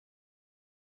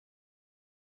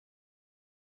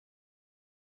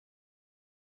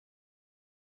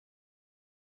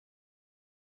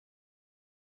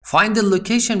Find the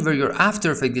location where your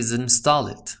After Effects is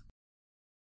installed.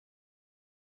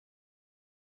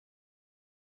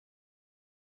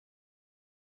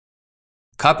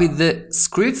 Copy the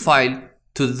script file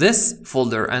to this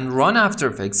folder and run After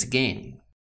Effects again.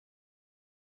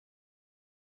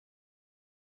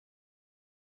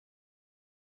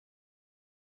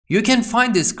 You can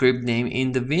find the script name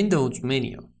in the Windows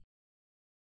menu.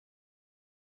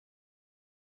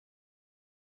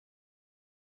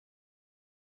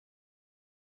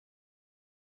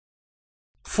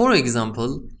 For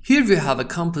example, here we have a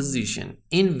composition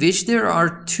in which there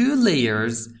are two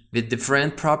layers with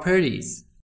different properties.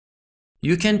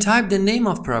 You can type the name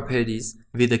of properties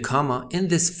with a comma in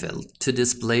this field to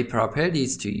display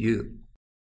properties to you.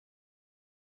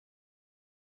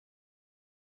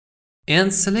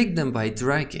 And select them by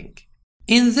dragging.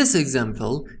 In this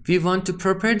example, we want the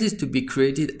properties to be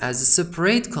created as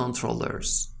separate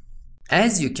controllers.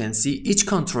 As you can see, each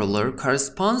controller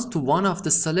corresponds to one of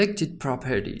the selected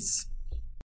properties.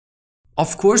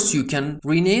 Of course, you can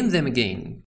rename them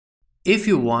again. If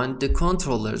you want the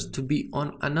controllers to be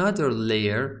on another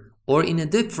layer or in a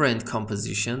different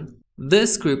composition,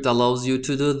 this script allows you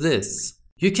to do this.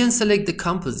 You can select the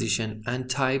composition and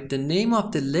type the name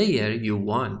of the layer you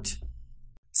want.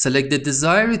 Select the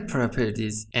desired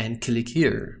properties and click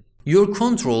here. Your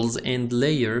controls and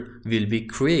layer will be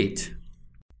created.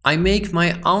 I make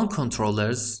my own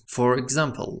controllers, for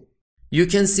example. You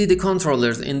can see the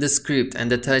controllers in the script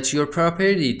and attach your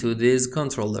property to these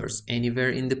controllers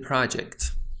anywhere in the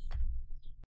project.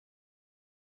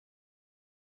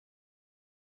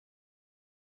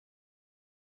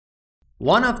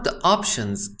 One of the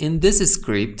options in this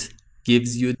script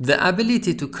gives you the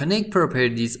ability to connect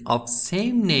properties of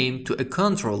same name to a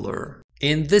controller.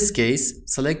 In this case,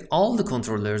 select all the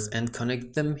controllers and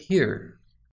connect them here.